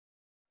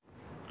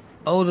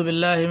أعوذ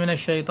بالله من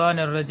الشيطان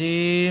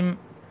الرجيم.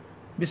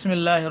 بسم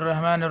الله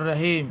الرحمن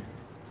الرحيم.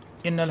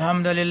 إن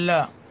الحمد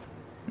لله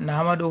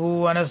نحمده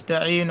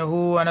ونستعينه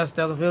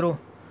ونستغفره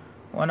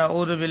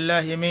ونعوذ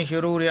بالله من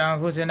شرور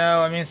أنفسنا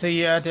ومن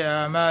سيئات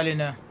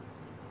أعمالنا.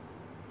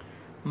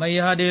 من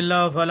يهدي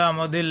الله فلا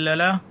مضل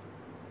له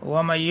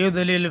ومن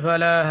يضلل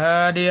فلا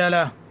هادي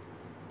له.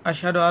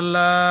 أشهد أن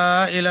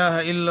لا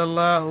إله إلا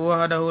الله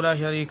وحده لا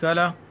شريك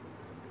له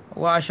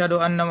وأشهد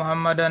أن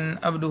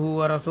محمدا عبده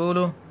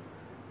ورسوله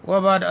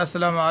وبعد.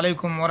 السلام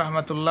عليكم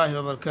ورحمة الله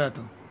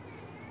وبركاته.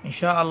 إن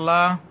شاء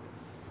الله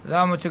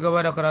za mu ci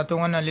gaba da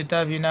karatun wannan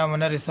littafi namu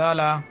na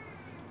risala,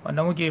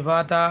 wanda muke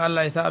fata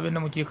Allah ya sa abin da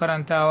muke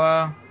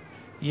karantawa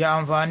ya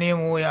amfane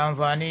mu ya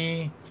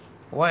amfani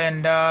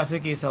wayanda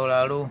suke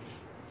sauraro.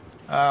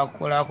 A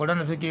kurakuran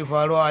da suke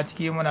faruwa a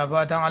ciki muna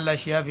fatan Allah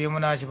shi yafe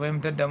muna shi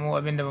fahimtar da mu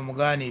abin da bamu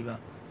gane ba.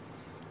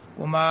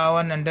 Kuma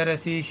wannan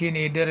darasi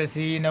shine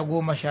darasi na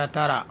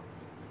 19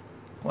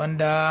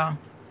 wanda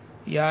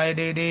ya yi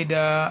daidai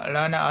da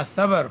ranar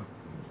Asabar,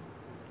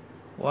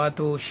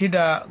 wato 6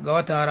 ga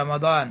watan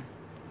Ramadan,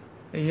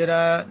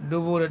 hijira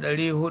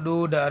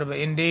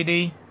 1440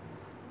 daidai,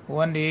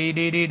 wanda ya yi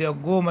daidai da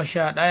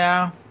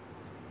 11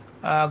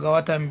 ga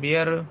watan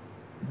 5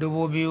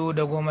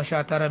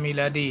 2019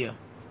 miladiyya.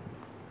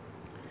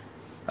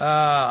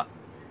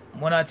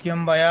 Muna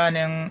cikin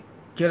bayanin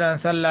kiran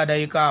sallah da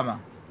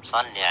iqama.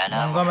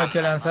 Mun gama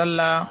kiran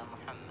sallah,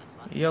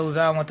 yau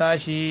za mu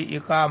tashi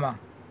iqama.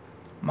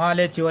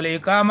 Malaci wal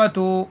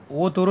iqamatu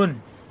wuturun,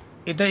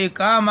 ita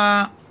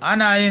iqama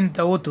ana yin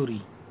ta wuturi,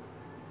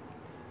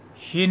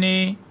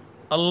 shine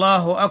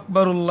Allahu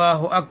akbar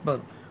Allahu akbar.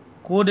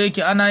 Ko da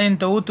yake ana yin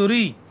ta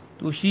wuturi,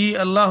 to shi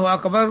Allahu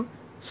akbar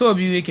so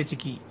biyu yake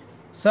ciki.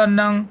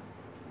 Sannan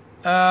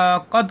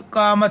qad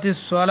qamatis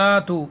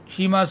salatu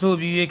shi ma so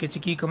biyu yake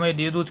ciki, kamar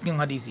yadda ya zo cikin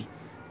hadisi.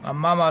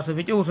 Amma masu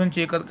fiqh sun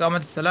ce qad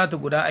qamatis salatu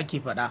guda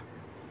ake faɗa.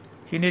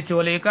 Shine ce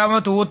wal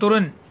iqamatu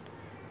wuturun,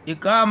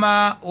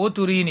 iqama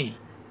wuturi ne,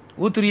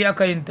 wuturi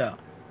aka yin ta,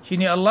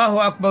 shine Allahu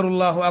akbar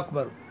Allahu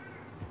akbar.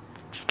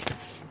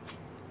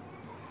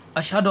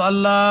 أشهد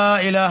أن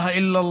لا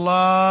إله إلا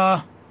الله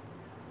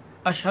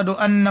أشهد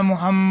أن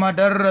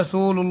محمدا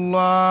رسول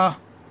الله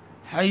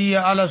حي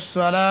على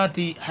الصلاة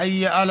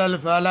حي على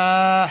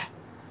الفلاح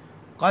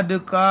قد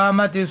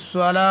قامت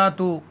الصلاة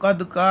قد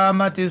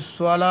قامت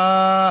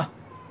الصلاة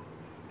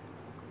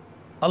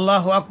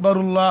الله أكبر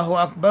الله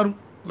أكبر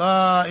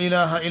لا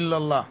إله إلا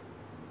الله.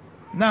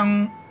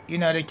 nan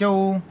ina da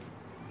kyau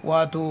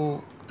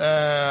wato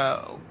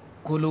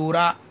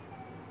kulura,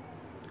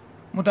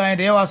 mutane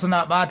da yawa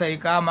suna ɓata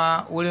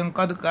iƙama wurin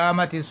qad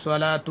qamati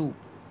salatu.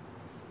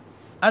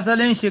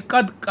 Asalin shi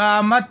qad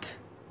qamat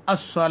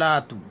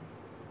as-salatu,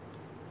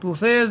 to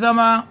sai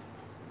zama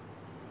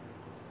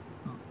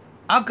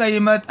aka yi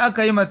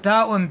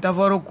mata'un ta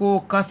farko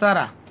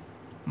kasara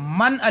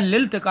man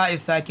alliltika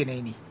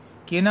isakinaini,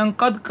 kenan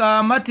qad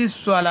qamati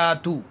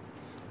salatu.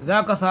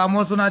 Zaka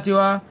samu suna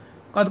cewa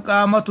qad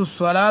qamatu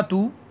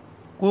salatu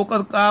ko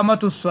qad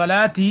qamatu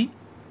salati,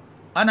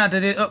 ana ta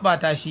dai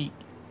ɓata shi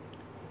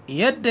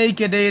yadda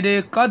yake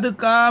daidai qad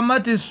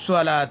qamatis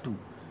salatu.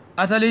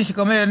 Asalin shi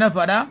kamar yadda na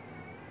faɗa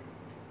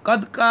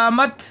qad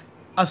qamat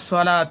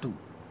as-salatu,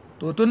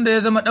 to tunda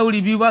ya zama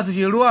ɗauri biyu ba su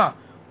ruwa,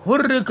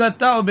 hurrika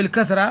ta'u bil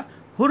kasra,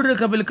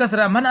 hurrika bil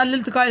kasra man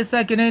alliltika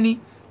isakinaini,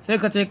 sai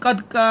ka ce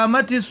qad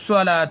qamatis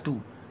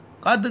salatu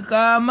qad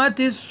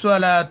qamatis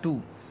salatu.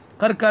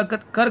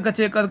 karka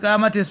ce qad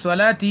qamatis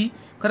salati,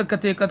 karka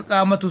ce qad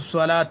qamatus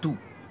salatu,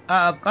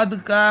 a qad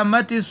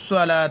qamatis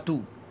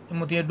salatu. in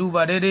mutum ya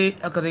duba daidai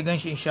aka zai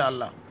ganshi insha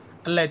Allah.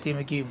 Allah ya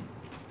taimake mu.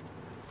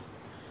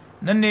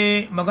 Nan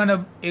ne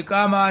magana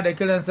iqama da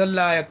kiran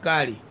sallah ya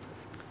kare,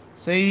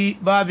 sai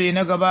babe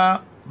na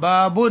gaba,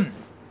 babun,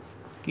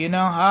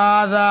 kenan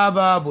haza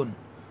babun,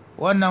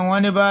 wannan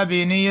wani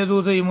babe ne ya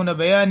zo zai muna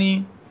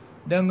bayani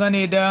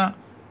dangane da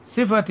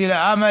sifatil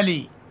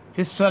amali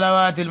fi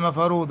salawatil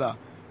mafaruda,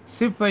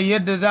 siffar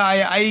yadda za a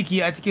yi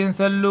aiki a cikin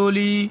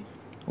salloli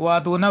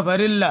wato na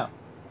farilla.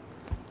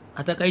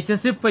 A takaice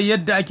siffar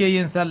yadda ake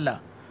yin sallah,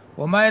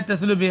 wa ma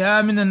yattasilu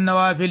biha minan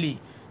nawafili,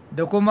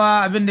 da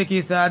kuma abin da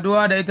ke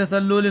saduwa da ita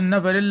sallolin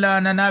na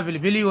farilla na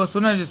nafilfili wa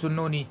sunan da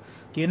sunnoni.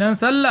 Kenan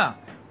sallah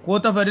ko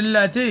ta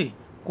farilla ce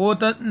ko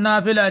ta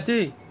nafila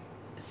ce,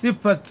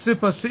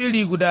 siffar su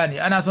iri guda ne.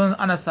 Ana son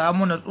ana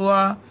samu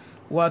natsuwa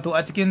wato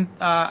a cikin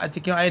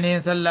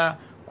ainihin sallah,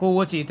 ko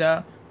wace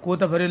ta, ko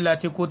ta farilla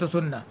ce ko ta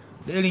sunna,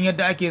 da irin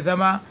yadda ake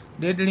zama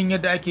da irin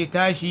yadda ake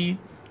tashi,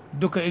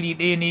 duka iri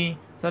ɗaya ne,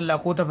 sallah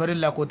ko ta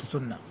farilla ko ta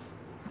sunna.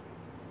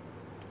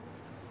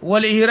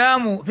 Wal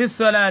ihramu fi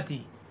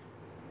salati,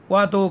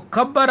 wato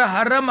kabbara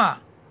harrama,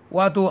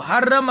 wato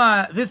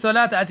harrama fi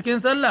salati a cikin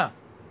sallah,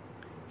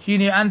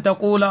 shine an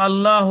taqula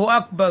Allahu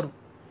akbar,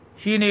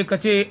 shine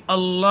kace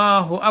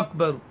Allahu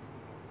akbar.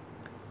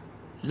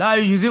 La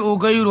yujzi'u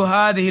ghayru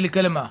hadhihi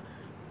al-kalma,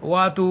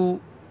 wato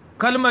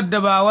kalmar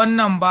da ba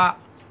wannan ba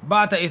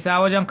ta isa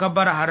wajen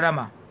kabbara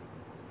harrama.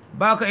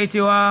 Baka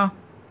cewa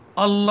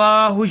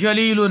Allahu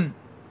jalilun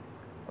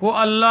ko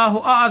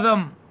Allahu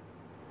a'zam,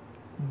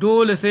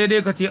 dole sai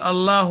dai ka ce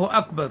Allahu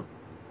akbar.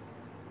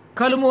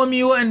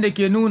 Kalmomi waɗanda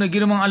ke nuna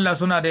girman Allah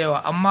suna da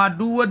yawa, amma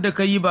duk wadda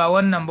ka yi ba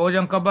wannan ba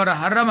wajen kabbara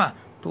harama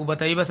to ba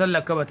ta yi ba,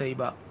 sallar ka ba ta yi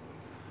ba.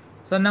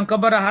 Sannan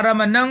kabbara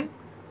haraman nan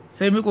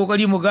sai mu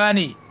kokari mu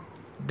gane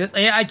da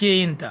tsaye ake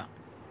yin ta,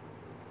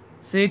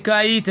 sai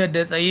ka yi ta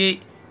da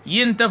tsaye,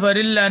 yin ta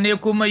farilla ne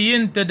kuma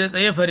yin ta da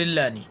tsaye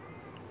farilla ne.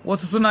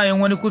 Wasu suna yin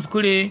wani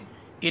kuskure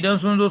idan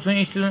sun zo sun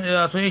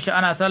yi shi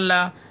ana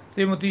sallah,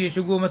 sai mutum ya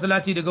shigo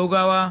masallaci da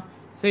gaugawa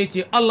sai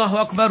ce Allahu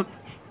akbar,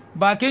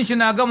 bakin shi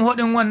na gama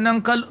hudin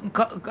wannan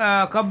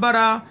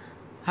kabbara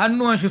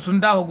hannuwan shi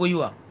sun dafa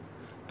gwiwa.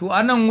 To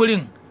a nan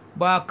wurin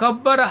ba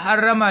kabbara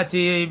harama ce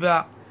yayi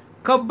ba,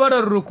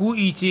 kabbarar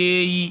ruku'i ce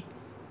yayi.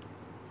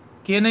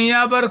 Kenan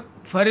ya bar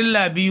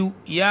farilla biyu,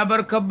 ya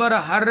bar kabbara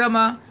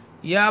harama,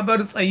 ya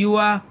bar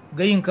tsayuwa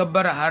ga yin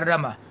kabbara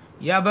harama,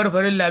 ya bar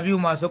farilla biyu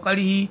masu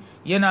ƙarhi,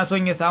 yana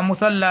son ya samu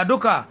sallah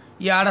duka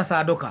ya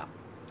rasa duka.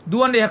 Duk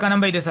wanda ya nan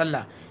bai da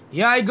sallah,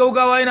 ya yi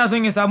gaugawa yana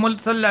son ya samu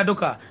sallah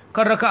duka,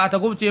 kan raka'a ta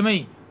gubce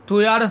mai,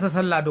 to ya rasa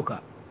sallah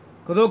duka.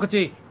 Ka zo ka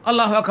ce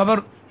Allahu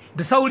akbar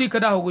da sauri ka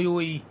dawo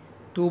gwiwoyi,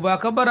 to ba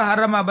kabbara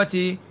harama ba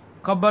ce,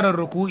 kabbarar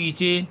ruku'i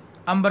ce,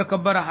 an bar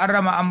kabbara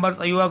harama, an bar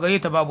tsayuwa gare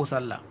ta, babu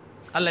sallah.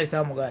 Allah ya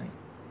samu gane.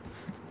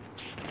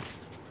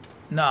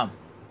 Na'am.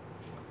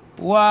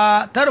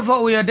 Wa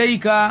tarfa'u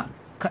yadaika,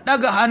 ka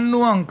ɗaga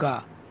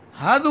hannuwanka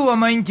hazuwa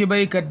manki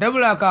bai ka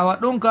dabra ka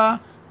faɗunka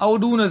au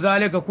duna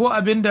zalika ko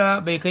abinda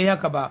bai kai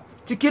haka ba,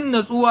 cikin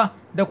natsuwa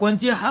da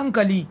kwanciyar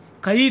hankali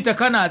ka yi ta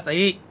kana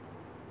tsaye.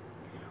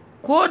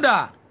 Ko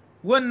da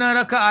wannan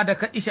raka'a da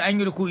ka isha an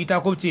yi ruku'i ta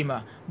kubce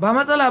ma ba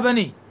matsala ba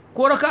ne,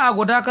 ko raka'a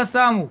guda ka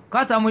samu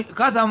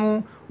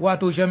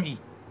wato sham'i.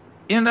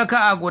 In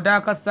raka'a guda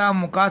ka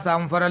samu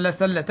faralar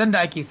sallatan da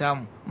ake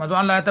samu, manzo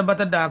Allah ya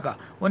tabbatar da haka,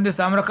 wanda ya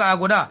samu raka'a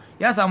guda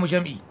ya samu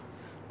sham'i.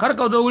 Kar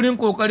ka zo wurin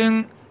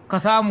kokarin ka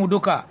samu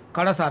duka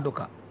ka rasa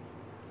duka.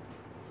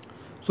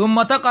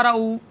 Summa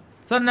taqra'u,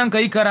 sannan ka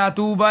yi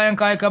karatu bayan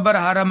ka yi kabar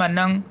haraman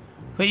nan.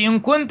 Fa in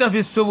kunta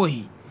fi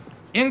subhi,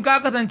 in ka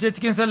kasance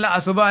cikin sallar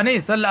asuba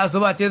ne, sallar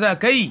asuba ce za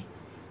ka yi,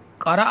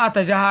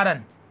 qara'ata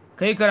jaharan,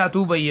 kai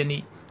karatu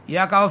bayyane.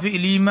 Ya kawo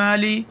fi'ili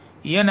mali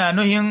yana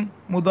nuhin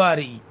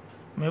mudari,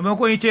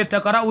 maimakon ya ce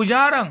taqra'u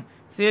jaharan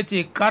sai ya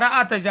ce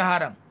qara'ata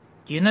jaharan,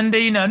 kenan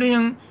dai yana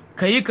nuhin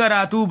ka yi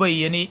karatu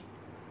bayyane.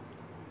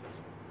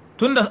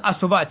 Tunda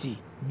asuba ce,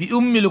 bi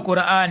ummil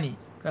qur'ani,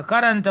 ka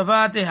karanta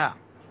fatiha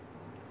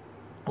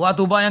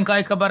wato bayan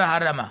kai kabar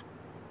harama.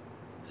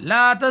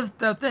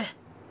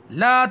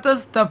 la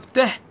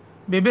tastaftih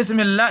bi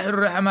bismillahir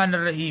rahmanir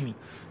rahim,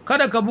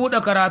 kada ka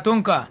buɗe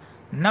karatunka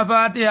na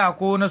fatiha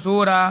ko na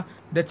sura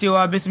da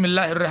cewa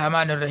bismillahir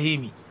rahmanir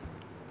rahim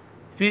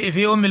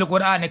fi ummil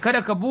qur'ani,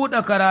 kada ka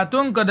buɗe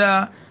karatunka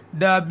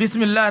da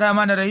bismillahir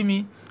rahmanir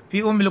rahim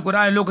fi ummil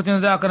qur'ani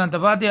lokacin za ka karanta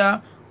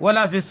fatiha,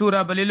 wala fi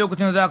sura bale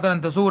lokacin za ka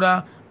karanta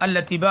sura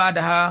allati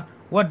ba'daha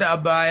wadda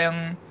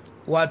bayan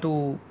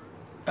wato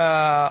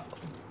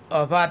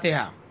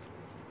fatiha.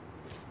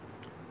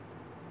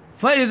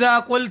 Fa iza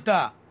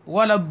qulta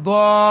wala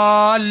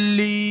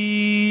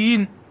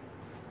dallin,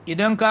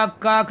 idan ka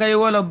kai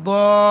wala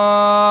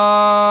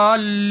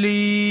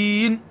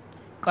dallin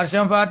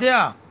ƙarshen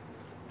fatiha,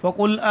 fa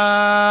qul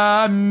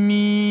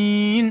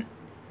amin,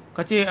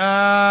 ka ce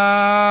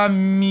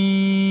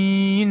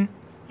amin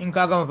in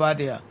ka gama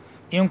fatiha.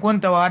 In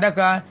kunta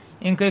wahadaka,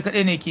 in kai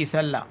kaɗai ne ke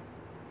sallah.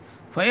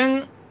 Fa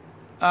in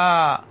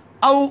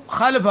au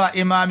khalfa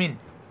imamin,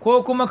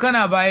 ko kuma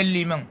kana bayan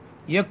liman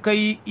ya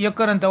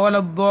karanta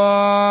wala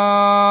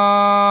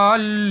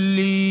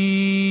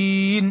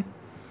dallin,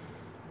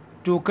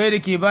 to kai da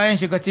ke bayan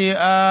shi ka ce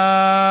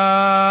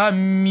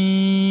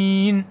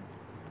amin.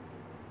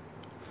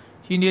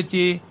 Shi ne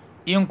ce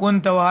in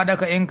kunta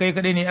wahadaka, in kai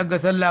kaɗai ne aga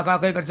sallah ka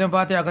kai ƙarshen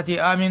fatiha ka ce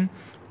amin,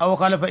 au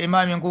khalfa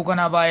imamin ko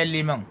kana bayan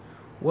liman.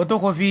 Wata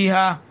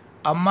fiha,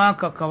 amma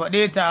ka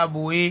faɗe ta a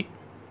boye.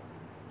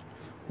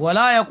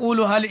 Wala ya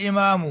ƙulu hal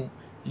imamu,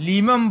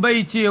 liman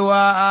bai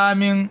cewa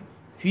amin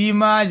fi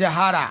ma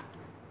jahara,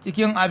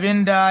 cikin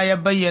abin da ya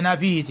bayyana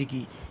fihi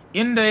ciki.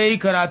 Inda ya yi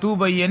karatu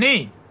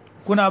bayyane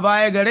kuna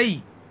baya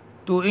garai,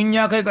 to in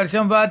ya kai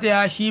ƙarshen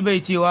fatiha shi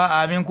bai cewa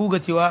amin, ku ga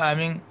cewa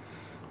amin.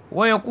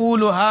 Wa ya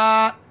ƙulu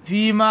ha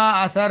fi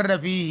ma asarra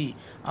fihi,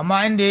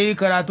 amma inda ya yi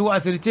karatu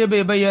asirce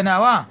bai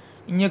bayyanawa,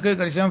 in ya kai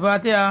ƙarshen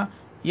fatiha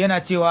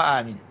yana cewa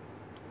amin.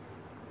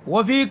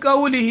 Wa fi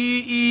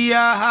qawlihi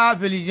iyaha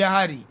fil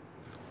jahari,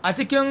 a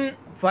cikin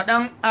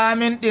faɗan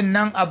amin ɗin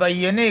nan a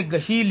bayyane ga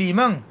shi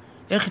liman,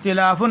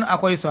 ikhtilafun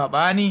akwai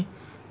saɓani.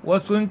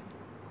 Wasu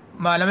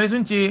malamai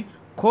sun ce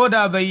ko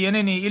da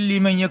bayyane ne, in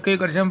liman ya kai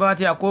ƙarshen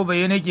fatiha ko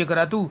bayyane ke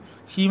karatu,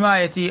 shi ma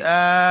ya ce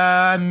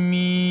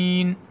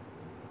amin.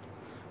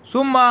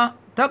 Summa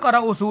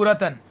taqra'u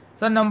suratan,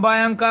 sannan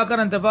bayan ka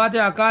karanta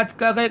fatiha ka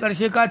kai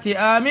ƙarshe ka ce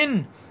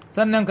amin,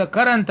 sannan ka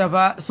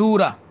karanta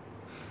sura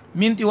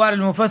min tiwal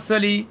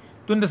mufassali,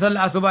 tunda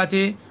sallah asuba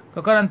ce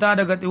ka karanta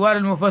daga tiwal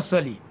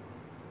mufassali.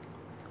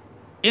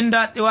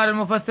 Inda tiwal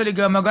mufassali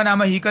ga magana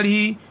mahi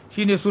karhi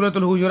shine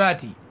suratul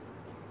hujurati.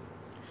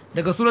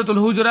 Daga suratul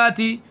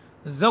hujurati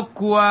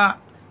zakkuwa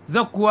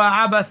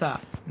zakkuwa abasa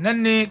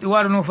nan ne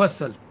tiwal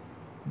mufassal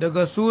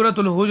daga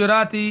suratul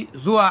hujurati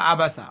zuwa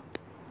abasa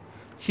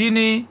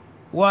shine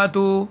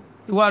wato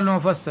tiwal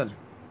mufassal.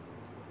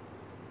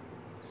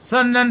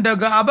 sannan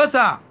daga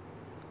abasa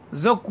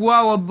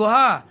zakkuwa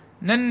wadduha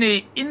nan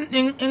ne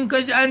in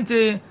ka ji an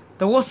ce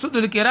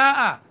tawassudul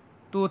qira'a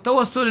to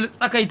tawassul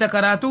tsakaita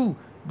karatu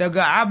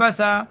daga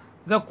abasa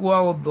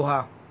zakkuwa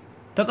wadduha.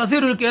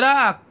 taqsirul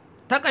qira'a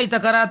takaita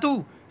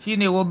karatu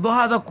shine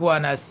wadduha zakkuwa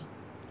nasi.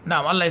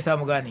 na'am, Allah ya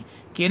samu gane.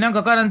 kenan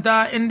ka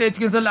karanta inda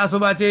cikin sallar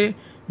asuba ce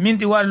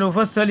minti wal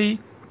mufassali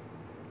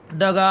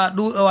daga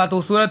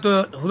wato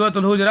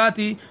suratul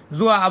hujurati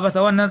zuwa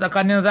abasa, wannan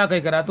tsakanin za ka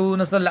yi karatu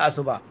na sallar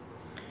asuba.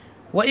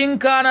 wa in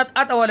kanat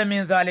atawala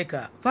min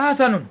zalika fa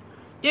hasanun,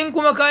 in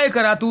kuma ka yi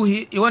karatu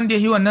wanda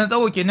yi wannan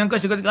tsawo kenan ka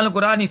shiga cikin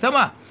alqur'ani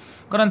sama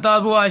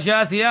karanta zuwa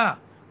shasiya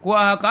ko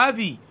a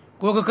kafi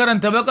ko ka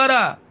karanta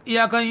bakara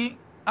iyakan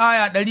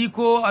aya 100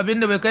 ko abin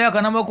da bai kai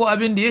haka nan ba ko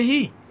abin da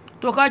yahi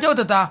to ka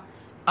kyautata.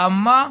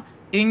 amma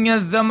in ya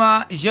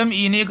zama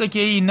jam'i ne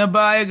kake yi na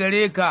baya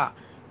gare ka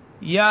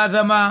ya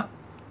zama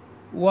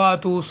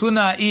wato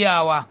suna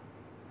iyawa,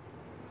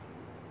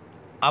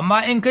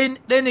 amma in kai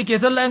ɗaya ne ke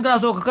sallah in kana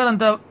so ka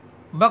karanta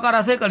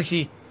bakara sai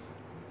ƙarshe,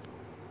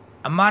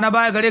 amma na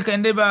baya gare ka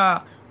inda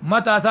ba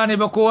matasa ne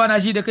ba kowa na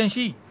shi da kan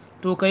shi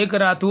to ka yi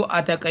karatu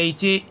a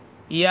takaice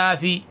ya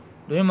fi.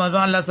 domin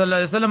manzon Allah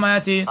sallallahu alaihi wasallam ya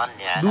ce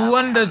duk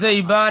wanda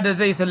zai ba da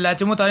zai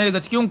sallaci mutane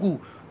daga cikin ku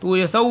to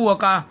ya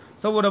sauwaka,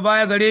 saboda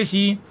baya gare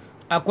shi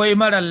akwai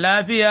marar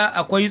lafiya,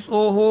 akwai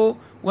tsoho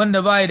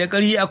wanda baya da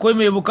ƙarfi, akwai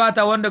mai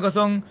bukata wanda ga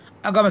son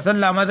a gama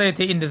sallah ma zai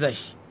ta inda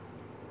zashi.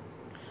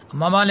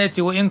 amma malai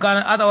ce wa in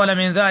kana atawala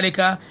min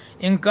zalika,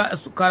 in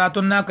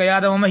karatun naka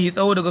ya zama mahi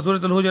tsawo daga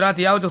suratul hujurat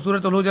ya wuce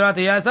suratul hujurat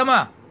ya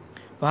sama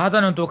fa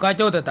hasanan to ka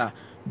kyautata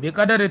bi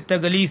qadari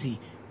taglisi,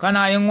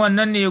 kana yin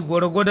wannan ne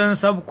gwargwadon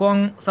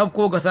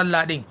sabko ga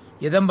sallah din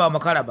ya zan ba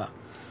makara ba.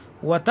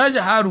 wa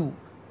tajharu,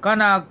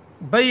 kana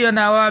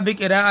bayyanawa bi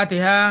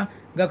qira'atiha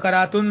ga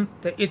karatun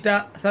ta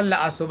ita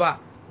sallah asuba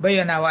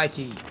bayyanawa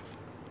ake yi.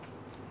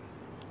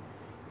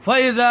 fa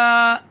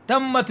idza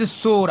tammat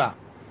sura,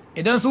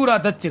 idan sura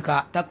ta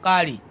cika ta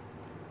ƙare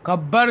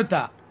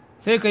kabbarta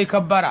sai kai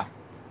kabbara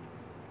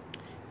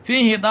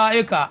fin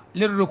hida'ika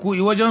lir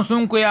ruku'i, wajen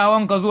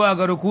sunkuyawanka zuwa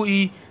ga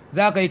ruku'i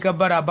za ka yi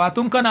kabbara, ba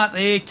tun kana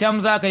tsaye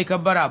kyam za ka yi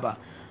kabbara ba.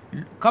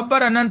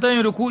 kabbara nan ta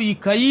yin ruku'i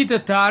ka yi ta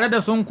tare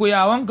da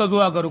sunkuyawanka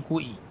zuwa ga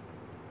ruku'i.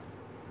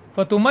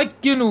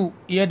 fatumakkinu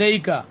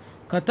yadaika,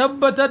 ka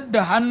tabbatar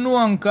da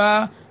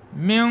hannuwanka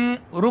min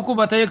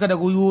rukubataika da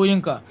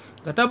gwiwoyinka,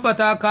 ka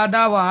tabbata ka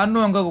dawa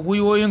hannuwanka ga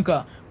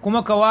gwiwoyinka,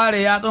 kuma ka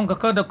ware yatsunka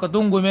kada ka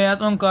dungume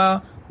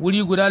yatsunka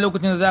wuri guda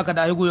lokacin da za ka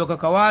dahi gwiwarka,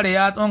 ka ware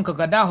yatsunka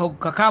ka dawo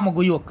ka kama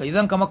gwiwarka,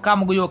 idan kama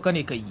kama gwiwarka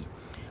ne ka yi,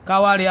 ka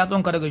ware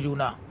yatsunka daga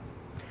juna.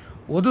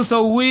 wadu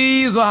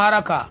sauwi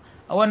zuharaka,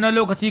 a wannan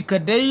lokaci ka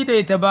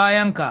daidaita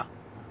bayanka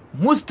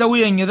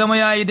mustawiyan ya zama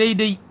yayi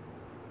daidai.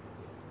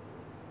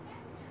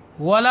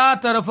 wala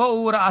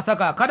tarfa'u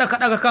ra'asaka, kada ka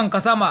daga kanka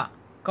sama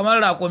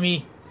kamar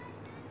raƙumi.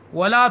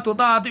 wala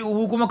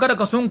tutati'uhu, kuma kada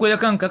ka sunkuye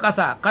kanka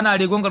ƙasa kana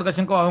rigon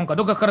karkashin kawahunka,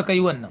 duka kar ka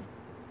yi wannan.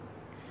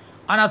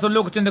 ana son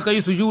lokacin da ka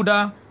yi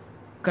sujuda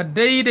ka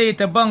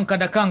daidaita banka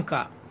da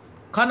kanka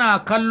kana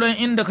kallon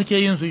inda kake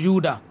yin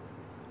sujuda,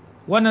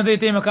 wannan zai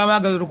taimaka ma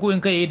ga ruku'in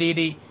ka yi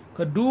daidai.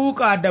 ka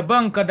duka da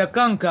banka da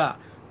kanka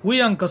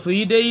wuyanka su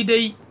yi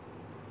daidai,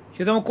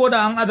 shi zama ko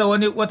da an aza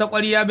wata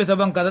ƙwariya bisa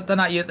banka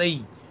tana iya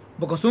tsayi,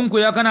 baka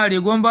sunkuya kana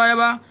rigon baya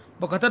ba,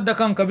 baka tadda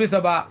kanka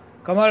bisa ba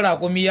kamar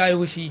raƙumi ya yi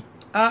hushi.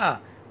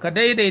 a'a, ka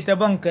daidaita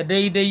banka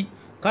daidai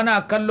kana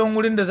kallon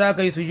wurin da za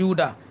ka yi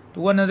sujuda, to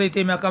wannan zai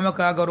taimaka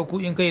maka ga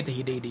ruku'in kai ta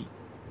daidai.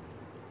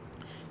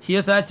 shi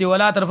yasa ce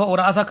wala tarfa'u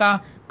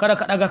ra'saka, kada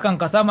ka daga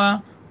kanka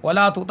sama,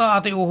 wala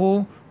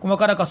tuta'ti'uhu, kuma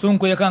kada ka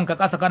sunkuye kanka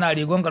ƙasa kana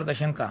rigon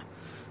karkashin ka.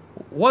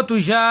 wa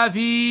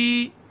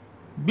tushafi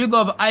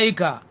bidab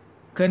aika,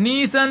 ka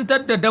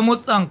nisantar da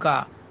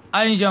damutsanka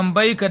an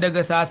jambaika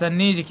daga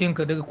sasannin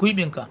jikinka, daga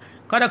kuibinka,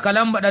 kada ka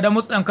lambada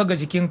damutsanka ga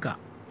jikinka.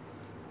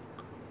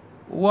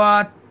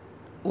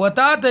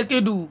 wata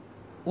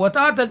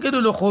taqidu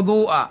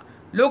al-khudu'a,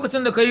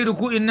 lokacin da kai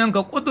ruku'in nan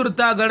ka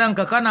kudurta ga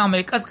ranka kana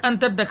mai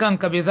kaskantar da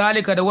kanka bi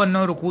zalika da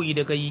wannan ruku'i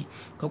da kai,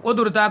 ka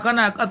kudurta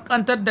kana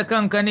kaskantar da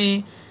kanka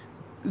ne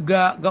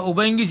ga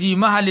ubangiji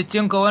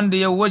mahaliccinka wanda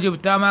ya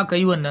wajibta ma ka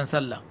yi wannan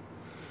sallah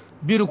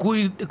bi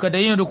ruku'i ka da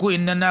yin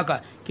ruku'in nan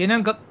naka,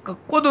 kenan ka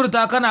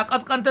kudurta kana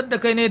kaskantar da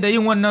kai ne da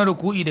yin wannan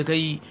ruku'i da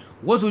kai.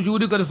 wasu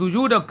judika da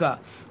sujudarka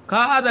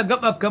ka aza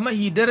gaɓarka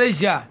mahi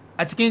daraja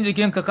a cikin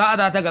jikinka, ka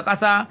aza ta ga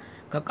ƙasa,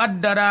 ka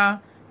kaddara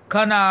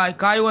kana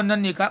kayi wannan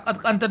ne ka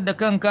kaskantar da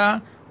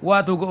kanka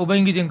wato ga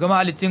ubangijinka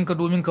mahaliccinka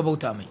domin ka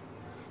bauta mai.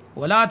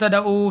 wala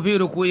tad'u fi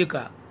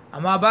ruku'ika,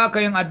 amma baka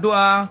yin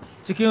addu'a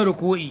cikin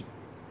ruku'i.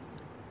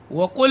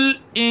 wa qul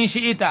in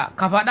shi'ita,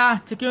 ka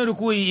faɗa cikin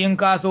ruku'i in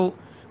ka so,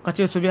 ka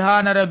ce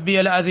subhana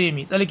rabbiyal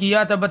azimi, tsalki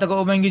ya tabbata ga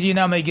ubangiji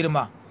na mai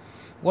girma,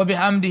 wa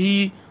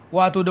bihamdihi,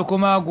 wato da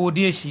kuma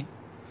godiya shi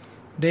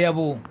da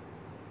yabo.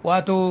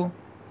 wato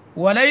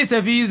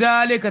walaysa fi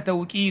zalika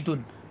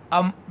tawqitun,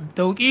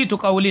 tauqitu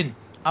qaulin,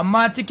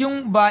 amma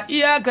cikin ba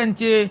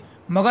iyakance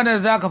maganar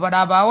zaka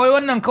faɗa ba, wai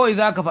wannan kawai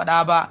zaka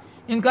faɗa ba,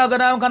 in ka ga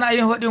dama kana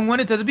yin faɗin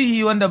wani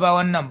tasbihi wanda ba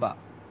wannan ba.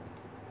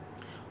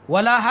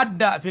 Wala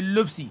hadda fil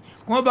lubsi,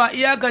 kuma ba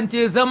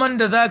iyakance zaman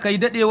da zaka yi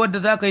dadewar da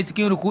zaka yi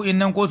cikin ruku'in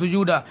nan ko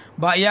sujuda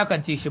ba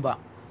iyakance shi ba.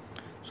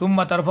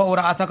 Summa tarfa'u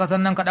ra'asaka,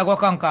 sannan ka dago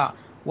kanka,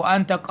 wa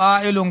anta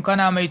qa'ilun,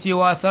 kana mai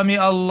cewa sami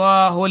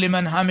Allahu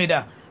liman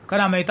hamida,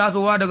 kana mai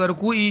tasowa daga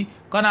ruku'i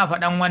kana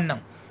faɗan wannan.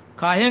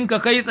 Kahin ka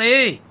kai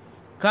tsaye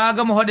ka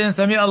gama faɗin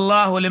sami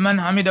Allahu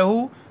liman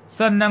hamidahu,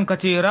 sannan ka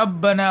ce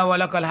rabbana wa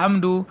lakal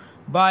hamdu,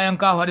 bayan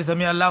ka faɗi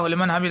sami Allahu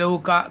liman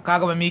hamidahu ka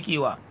gama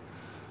miƙewa.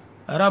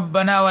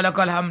 rabbana wa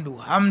lakal hamdu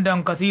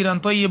hamdan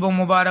kasiran tayyiban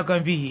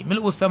mubarakan fihi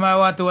mil'u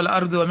samawati wal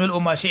ardi wa mil'u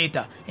ma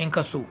shi'ta in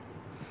kaso.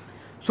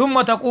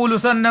 Summa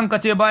taqulu, sannan ka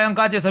ce bayan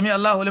ka ce sami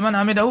Allahu liman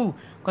hamidahu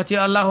ka ce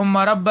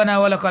Allahumma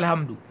rabbana wa lakal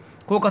hamdu,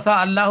 ko ka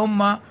sa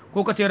Allahumma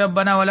ko ka ce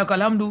rabbana wa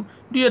lakal hamdu,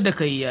 duk yadda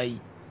kai yayi.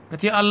 Ka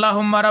ce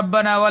Allahumma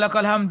rabbana wa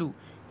lakal hamdu,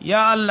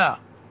 ya Allah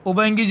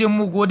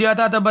ubangijinmu godiya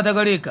ta tabbata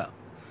gare ka,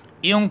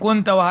 in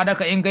kunta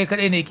wahadaka, in kai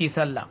kadai ne ke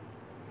sallah.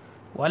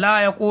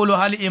 Wala yaqulu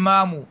hal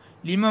imamu,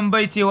 liman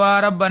bai cewa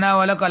rabbana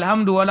wa lakal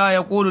hamdu, wala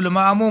yaqulu al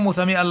ma'mumu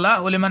sami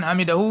Allahu liman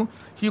hamidahu,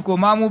 shi ko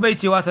mamu bai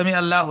cewa sami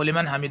Allahu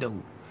liman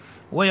hamidahu.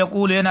 Wa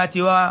yaqulu, yana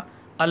cewa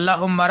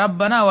Allahumma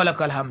rabbana wa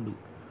lakal hamdu.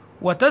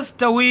 Wa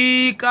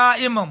tastawi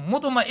qa'iman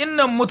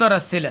mutma'innan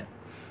mutarassilan,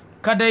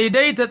 ka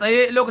daidaita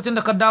tsaye lokacin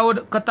da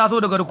ka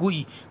taso daga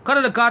ruku'i,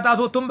 kada da ka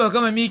taso tun baka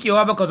gama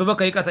miƙewa ba ka zo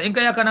baka yi ƙasa, in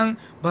kai haka nan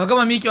baka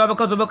gama miƙewa ba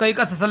ka zo baka yi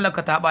ƙasa, sallar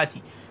ka ta ɓaci.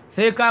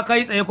 Sai ka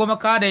kai tsaye kuma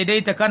ka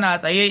daidaita kana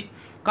tsaye,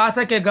 ka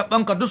sake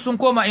gabanka duk sun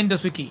koma inda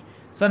suke,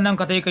 sannan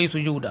ka tai kai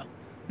sujuda.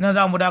 Nan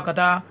za mu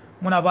dakata,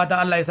 muna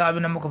fata Allah ya sa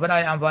abin da muka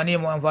faɗa ya amfani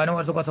mu, amfani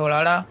wa suka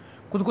saurara.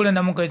 Kuskuren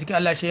da muka yi ciki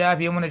Allah shi ya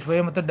yafe mana, shi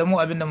fahimtar da mu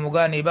abin da mu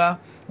gane ba.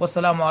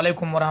 Wassalamu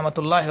alaikum wa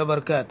rahmatullahi wa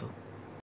barakatuh.